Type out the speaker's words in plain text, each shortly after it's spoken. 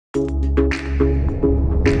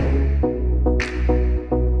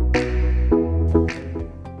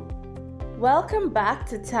Welcome back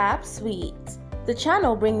to Tab Sweet, the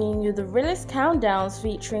channel bringing you the realest countdowns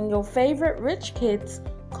featuring your favorite rich kids,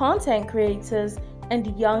 content creators,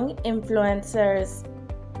 and young influencers.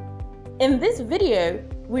 In this video,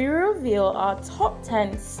 we reveal our top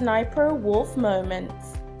 10 Sniper Wolf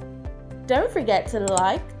moments. Don't forget to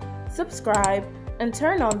like, subscribe, and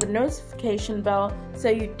turn on the notification bell so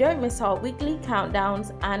you don't miss our weekly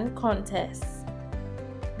countdowns and contests.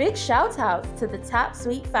 Big shout outs to the Tab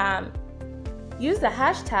Sweet fam. Use the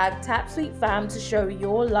hashtag TabSweetFam to show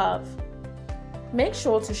your love. Make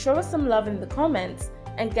sure to show us some love in the comments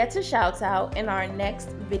and get a shout out in our next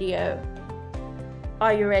video.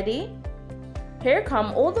 Are you ready? Here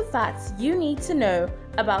come all the facts you need to know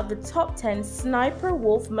about the top 10 Sniper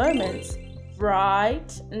Wolf moments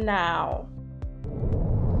right now.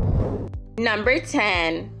 Number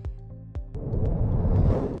 10.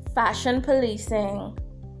 Fashion policing.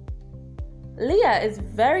 Leah is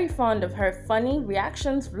very fond of her funny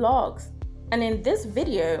reactions vlogs, and in this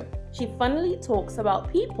video, she funnily talks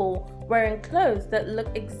about people wearing clothes that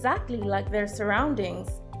look exactly like their surroundings.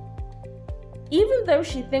 Even though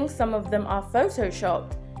she thinks some of them are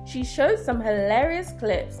photoshopped, she shows some hilarious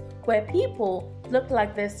clips where people look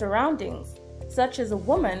like their surroundings, such as a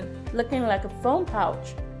woman looking like a phone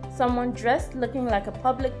pouch, someone dressed looking like a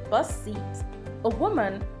public bus seat, a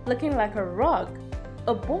woman looking like a rug,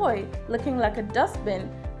 a boy looking like a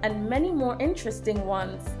dustbin, and many more interesting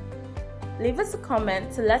ones. Leave us a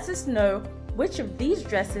comment to let us know which of these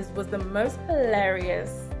dresses was the most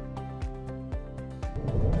hilarious.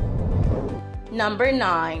 Number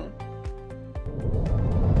 9.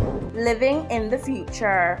 Living in the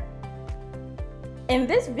future. In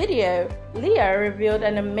this video, Leah revealed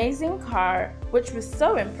an amazing car which was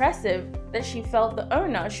so impressive that she felt the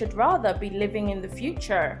owner should rather be living in the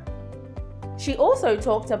future. She also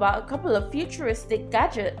talked about a couple of futuristic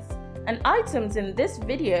gadgets, and items in this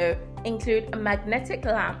video include a magnetic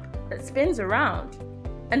lamp that spins around,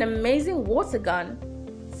 an amazing water gun,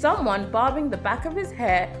 someone barbing the back of his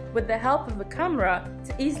hair with the help of a camera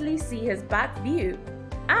to easily see his back view,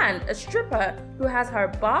 and a stripper who has her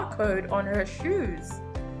barcode on her shoes.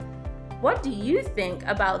 What do you think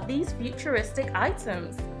about these futuristic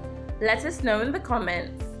items? Let us know in the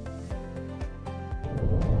comments.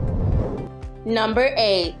 Number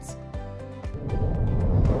 8.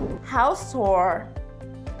 House tour.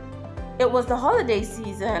 It was the holiday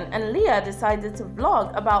season and Leah decided to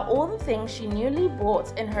vlog about all the things she newly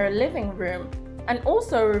bought in her living room, and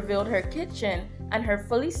also revealed her kitchen and her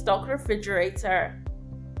fully stocked refrigerator.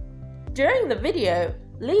 During the video,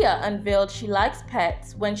 Leah unveiled she likes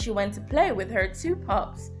pets when she went to play with her 2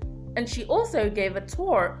 pups, and she also gave a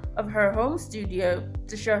tour of her home studio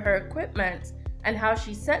to show her equipment and how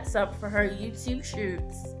she sets up for her YouTube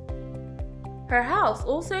shoots. Her house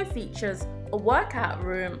also features a workout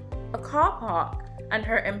room, a car park, and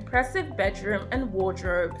her impressive bedroom and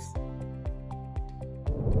wardrobes.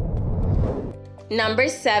 Number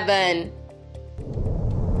 7.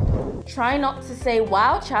 Try not to say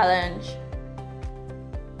wow challenge.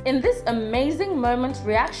 In this amazing moments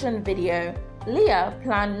reaction video, Leah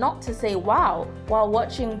planned not to say wow while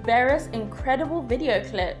watching various incredible video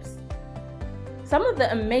clips. Some of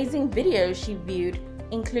the amazing videos she viewed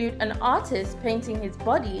include an artist painting his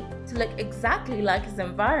body to look exactly like his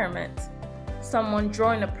environment, someone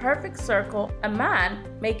drawing a perfect circle, a man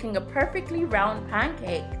making a perfectly round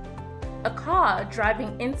pancake, a car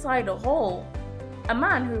driving inside a hole, a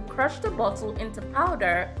man who crushed a bottle into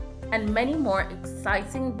powder, and many more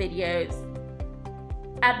exciting videos.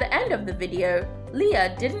 At the end of the video,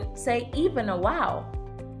 Leah didn't say even a wow.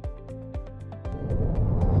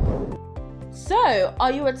 So,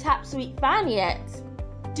 are you a Tab Sweet fan yet?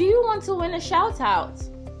 Do you want to win a shout out?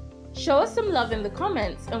 Show us some love in the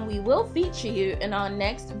comments and we will feature you in our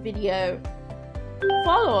next video.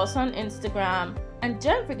 Follow us on Instagram and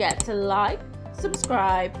don't forget to like,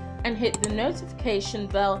 subscribe, and hit the notification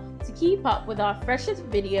bell to keep up with our freshest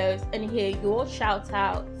videos and hear your shout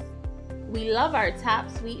outs. We love our Tab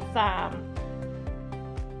Sweet fam.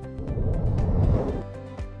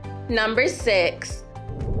 Number 6.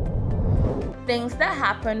 Things that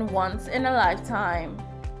happen once in a lifetime.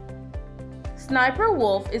 Sniper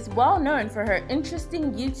Wolf is well known for her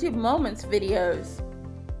interesting YouTube moments videos.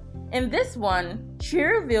 In this one, she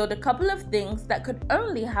revealed a couple of things that could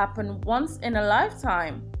only happen once in a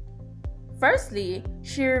lifetime. Firstly,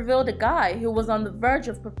 she revealed a guy who was on the verge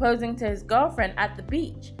of proposing to his girlfriend at the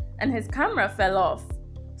beach and his camera fell off.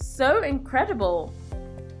 So incredible!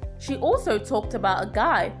 She also talked about a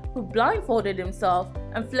guy who blindfolded himself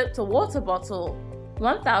and flipped a water bottle,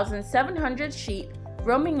 1,700 sheep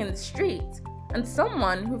roaming in the street, and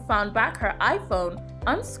someone who found back her iPhone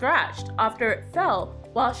unscratched after it fell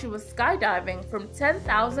while she was skydiving from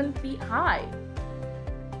 10,000 feet high.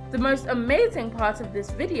 The most amazing part of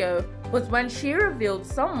this video was when she revealed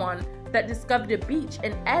someone that discovered a beach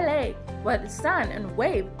in LA where the sand and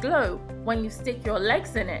wave glow when you stick your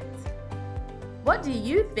legs in it. What do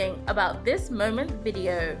you think about this moment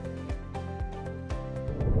video?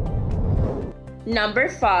 Number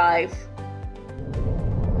 5.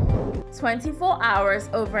 24 hours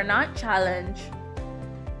overnight challenge.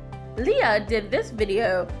 Leah did this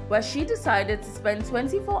video where she decided to spend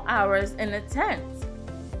 24 hours in a tent.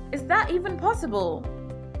 Is that even possible?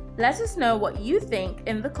 Let us know what you think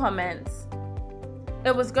in the comments.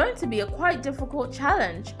 It was going to be a quite difficult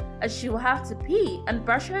challenge as she will have to pee and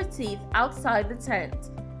brush her teeth outside the tent,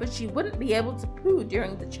 but she wouldn't be able to poo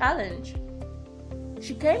during the challenge.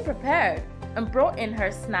 She came prepared and brought in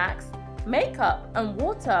her snacks, makeup and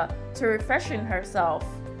water to refreshing herself.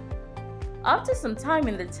 After some time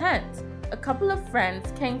in the tent, a couple of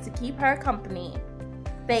friends came to keep her company.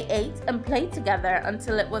 They ate and played together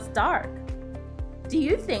until it was dark. Do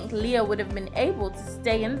you think Leah would have been able to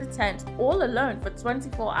stay in the tent all alone for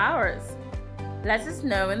 24 hours? Let us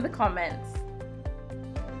know in the comments.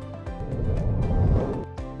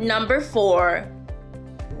 Number 4.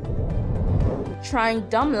 Trying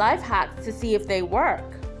dumb life hacks to see if they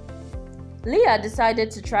work. Leah decided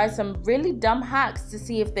to try some really dumb hacks to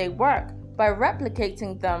see if they work by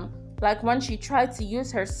replicating them, like when she tried to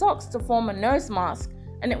use her socks to form a nose mask,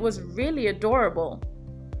 and it was really adorable.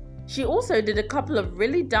 She also did a couple of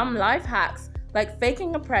really dumb life hacks like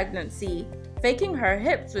faking a pregnancy, faking her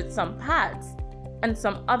hips with some pads, and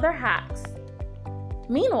some other hacks.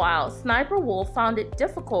 Meanwhile, SSSniperwolf found it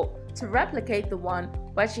difficult to replicate the one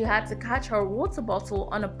where she had to catch her water bottle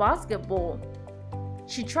on a basketball.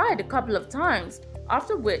 She tried a couple of times,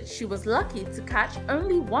 after which she was lucky to catch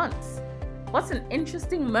only once. What an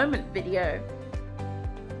interesting moment video.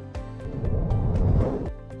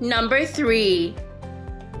 Number 3.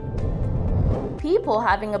 People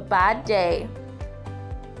having a bad day.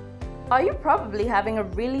 Are you probably having a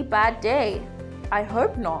really bad day? I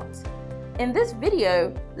hope not. In this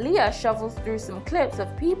video, Leah shuffles through some clips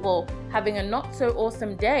of people having a not so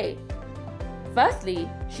awesome day. Firstly,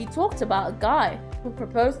 she talked about a guy who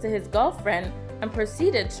proposed to his girlfriend and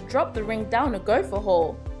proceeded to drop the ring down a gopher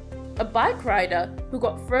hole, a bike rider who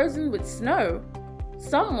got frozen with snow,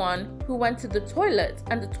 someone who went to the toilet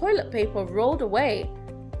and the toilet paper rolled away,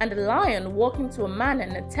 and a lion walking to a man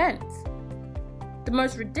in a tent. The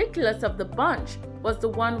most ridiculous of the bunch was the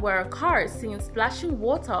one where a car is seen splashing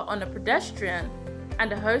water on a pedestrian,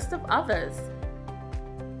 and a host of others.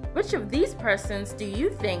 Which of these persons do you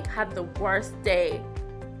think had the worst day?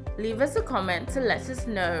 Leave us a comment to let us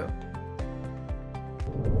know.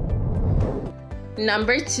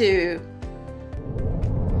 Number 2.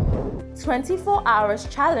 24 hours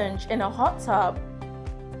challenge in a hot tub.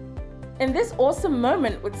 In this awesome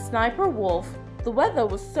moment with SSSniperwolf, the weather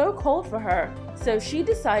was so cold for her, so she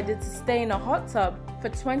decided to stay in a hot tub for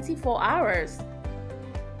 24 hours.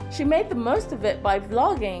 She made the most of it by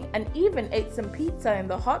vlogging and even ate some pizza in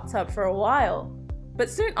the hot tub for a while. But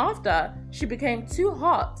soon after, she became too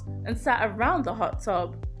hot and sat around the hot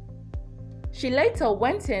tub. She later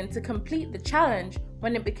went in to complete the challenge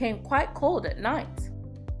when it became quite cold at night.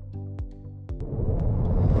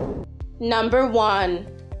 Number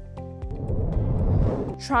 1.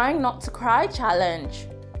 Trying not to cry challenge.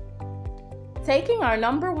 Taking our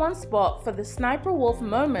number 1 spot for the SSSniperwolf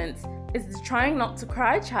moments is the trying not to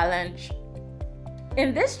cry challenge.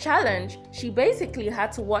 In this challenge, she basically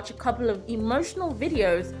had to watch a couple of emotional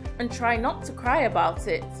videos and try not to cry about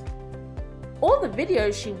it. All the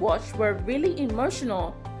videos she watched were really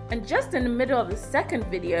emotional, and just in the middle of the second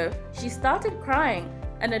video, she started crying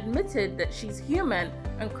and admitted that she's human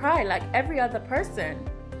and cry like every other person.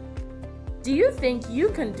 Do you think you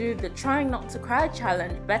can do the trying not to cry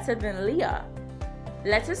challenge better than Leah?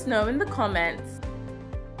 Let us know in the comments.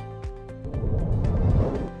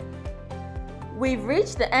 We've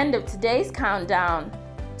reached the end of today's countdown,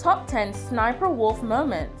 Top 10 SSSniperwolf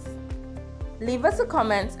moments. Leave us a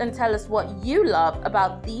comment and tell us what you love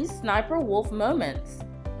about these SSSniperwolf moments.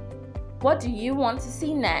 What do you want to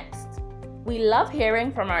see next? We love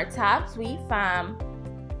hearing from our Tab Sweet fam.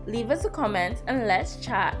 Leave us a comment and let's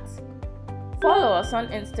chat. Follow us on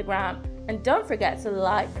Instagram and don't forget to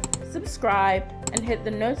like, subscribe, and hit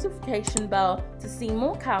the notification bell to see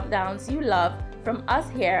more countdowns you love from us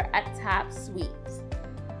here at Tab Sweet.